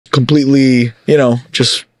completely, you know,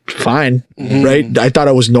 just fine, right? I thought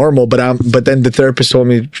I was normal, but then the therapist told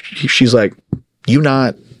me, she's like, you're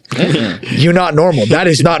not normal. That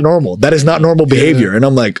is not normal. That is not normal behavior. And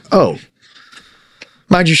I'm like, oh.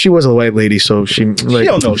 Mind you, she was a white lady, so she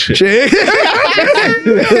don't know shit. I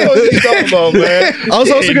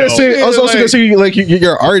was also gonna say, like,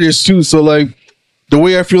 you're an artist too, so like the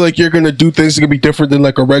way I feel like you're gonna do things is gonna be different than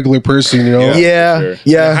like a regular person, you know? Yeah, Sure.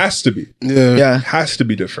 yeah. It has to be. Yeah. It has to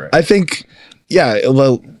be different. I think, yeah.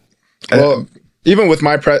 Well, even with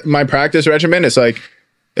my practice regimen, it's like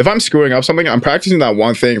if I'm screwing up something, I'm practicing that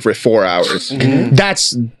one thing for 4 hours.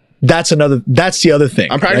 that's the other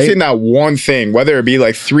thing. I'm practicing that one thing, whether it be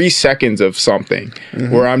like 3 seconds of something,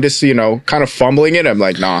 where I'm just, you know, kind of fumbling it. I'm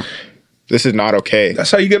like, nah, this is not okay.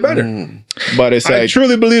 That's how you get better. But it's I like,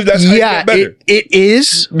 truly believe that's how you get better. it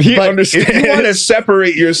is. you But understand? If you want to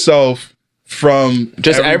separate yourself from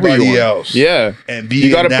Just everybody everyone else, Yeah. and be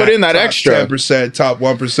You got to put in that top extra. 10%, top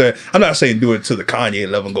 1%. I'm not saying do it to the Kanye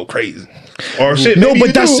level and go crazy. Or shit, No, maybe but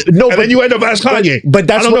you that's do, and then you end up as Kanye. But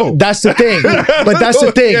that's I don't know. that's the thing. But that's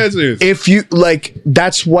the thing. Yes, it is. If you like,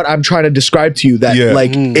 that's what I'm trying to describe to you. That Yeah.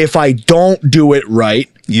 like, if I don't do it right,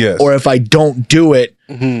 Yes. or if I don't do it,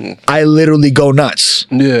 I literally go nuts.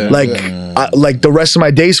 Yeah. Like the rest of my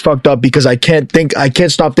day's fucked up because I can't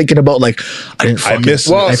stop thinking about like I didn't fucking missed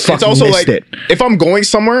it. Well, I it's fucking also missed like it. if I'm going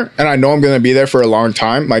somewhere and I know I'm going to be there for a long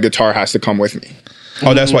time, my guitar has to come with me.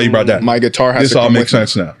 Oh, that's why you brought that. My guitar has This to all come makes with me.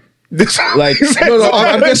 sense now. Like, No,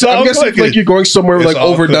 I'm guessing like you're going somewhere It's like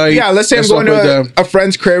all overnight. yeah, let's say I'm and stuff going to like that. a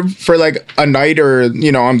friend's crib for like a night, or you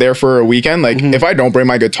know, I'm there for a weekend. Like, if I don't bring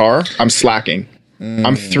my guitar, I'm slacking.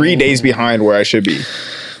 I'm 3 days behind where I should be.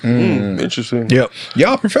 Interesting. Yep.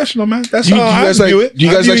 Y'all professional, man. That's Do you how I guys, like- view it. do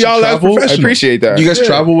you guys I view actually y'all as travel? I I professional. appreciate that. Do you guys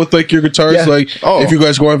travel with like your guitars? Yeah. Like Oh. if you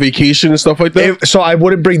guys go on vacation and stuff like that? So I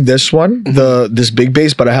wouldn't bring this one, this big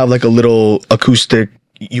bass, but I have like a little acoustic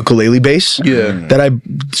ukulele bass. Yeah. That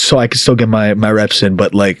so I can still get my reps in,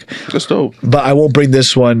 but like, That's dope. but I won't bring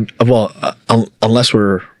this one. Well, unless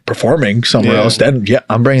we're performing somewhere Yeah. else, then yeah,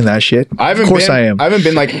 I'm bringing that shit. I haven't Of course been, I am. I haven't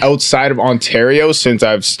been like outside of Ontario since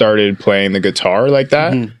I've started playing the guitar like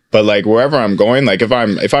that. But like wherever I'm going, like if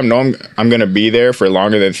I'm I'm gonna be there for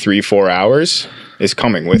longer than 3-4 hours, it's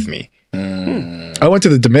coming with me. I went to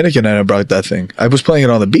the Dominican and I brought that thing. I was playing it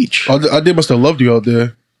on the beach. Oh, they must have loved you out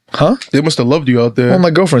there. Huh? They must have loved you out there. Well,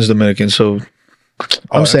 my girlfriend's Dominican, so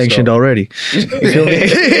I'm that's sanctioned dope. already. You feel me?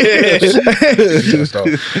 I'm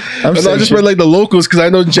And I just sanctioned. read like the locals because I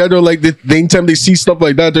know in general, like the anytime they see stuff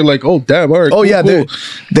like that, they're like, "Oh damn, all right." Oh cool, yeah, cool.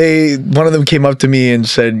 they one of them came up to me and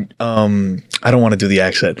said, I don't want to do the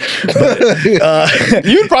accent, but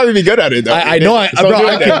You'd probably be good at it though. I know I So bro, do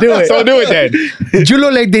I it can then. do it. So do it then. You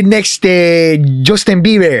look like the next Justin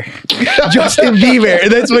Bieber. Justin Bieber.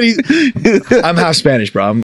 That's what he. I'm half Spanish, bro.